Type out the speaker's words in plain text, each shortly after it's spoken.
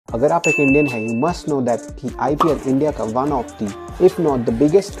अगर आप एक इंडियन हैं, you must know that कि IPL इंडिया का one of the, if not the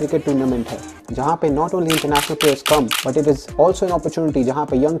biggest cricket tournament है, जहाँ पे not only international players come, but it is also an opportunity जहाँ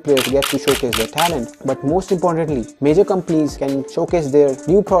पे young players get to showcase their talent. But most importantly, major companies can showcase their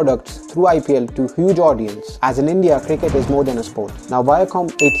new products through IPL to huge audience. As in India, cricket is more than a sport. Now,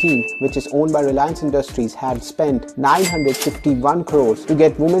 Viacom 18, which is owned by Reliance Industries, had spent 951 crores to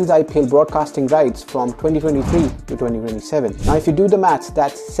get women's IPL broadcasting rights from 2023 to 2027. Now, if you do the maths,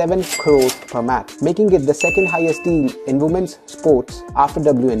 that's 7 crores per match, making it the second highest deal in women's sports after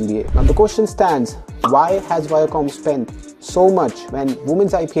WNBA. Now, the question stands, why has Viacom spent so much when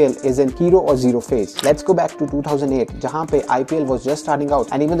women's IPL is in hero or zero phase? Let's go back to 2008, जहाँ पे IPL was just starting out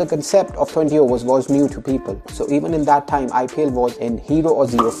and even the concept of 20 overs was new to people. So even in that time, IPL was in hero or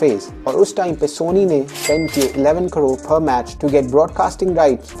zero phase. और उस time पे Sony ने spend किए 11 crore per match to get broadcasting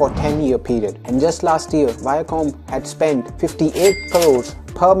rights for 10-year period. And just last year, Viacom had spent 58 crores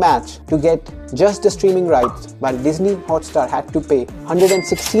per match to get just the streaming rights, while Disney Hotstar had to pay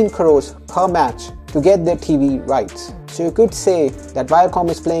 116 crores per match to get their TV rights. So you could say that Viacom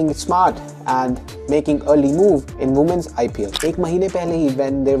is playing it smart and making early move in women's IPL. एक महीने पहले ही,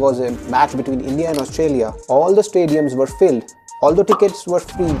 when there was a match between India and Australia, all the stadiums were filled. Although tickets were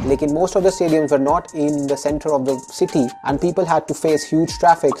free, लेकिन most of the stadiums were not in the center of the city and people had to face huge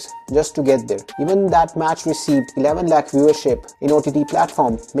traffics just to get there. Even that match received 11 lakh viewership in OTT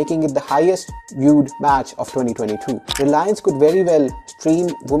platform, making it the highest viewed match of 2022. Reliance could very well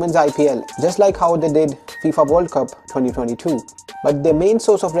stream women's IPL just like how they did FIFA World Cup 2022. But their main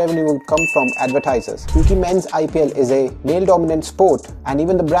source of revenue would come from advertisers. Because men's IPL is a male-dominant sport and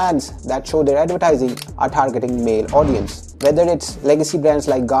even the brands that show their advertising are targeting male audience. Whether it's legacy brands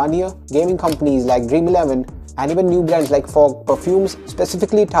like Garnier, gaming companies like Dream 11, and even new brands like Fog perfumes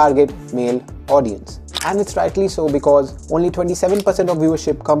specifically target male audience. And it's rightly so, because only 27% of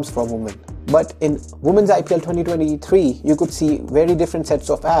viewership comes from women. But in Women's IPL 2023, you could see very different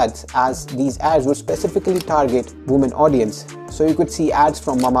sets of ads, as these ads would specifically target women audience. So you could see ads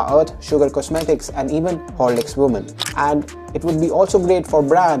from Mama Earth, Sugar Cosmetics, and even Horlicks Women. And it would be also great for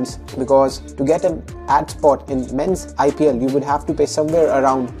brands, because to get an ad spot in men's IPL, you would have to pay somewhere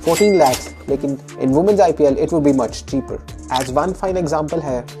around 14 lakhs. Like in women's IPL, it would be much cheaper. As one fine example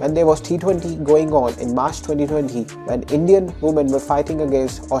here, when there was T20 going on in March 2020, when Indian women were fighting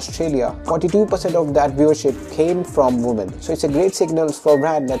against Australia, 42% of that viewership came from women. So it's a great signal for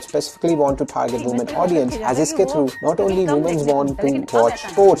brands that specifically want to target women audience, as इसके through not only women want to watch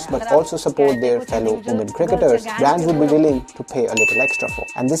sports but also support their fellow women cricketers. Brands would be willing to pay a little extra for.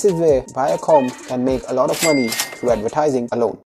 And this is where Viacom can make a lot of money through advertising alone.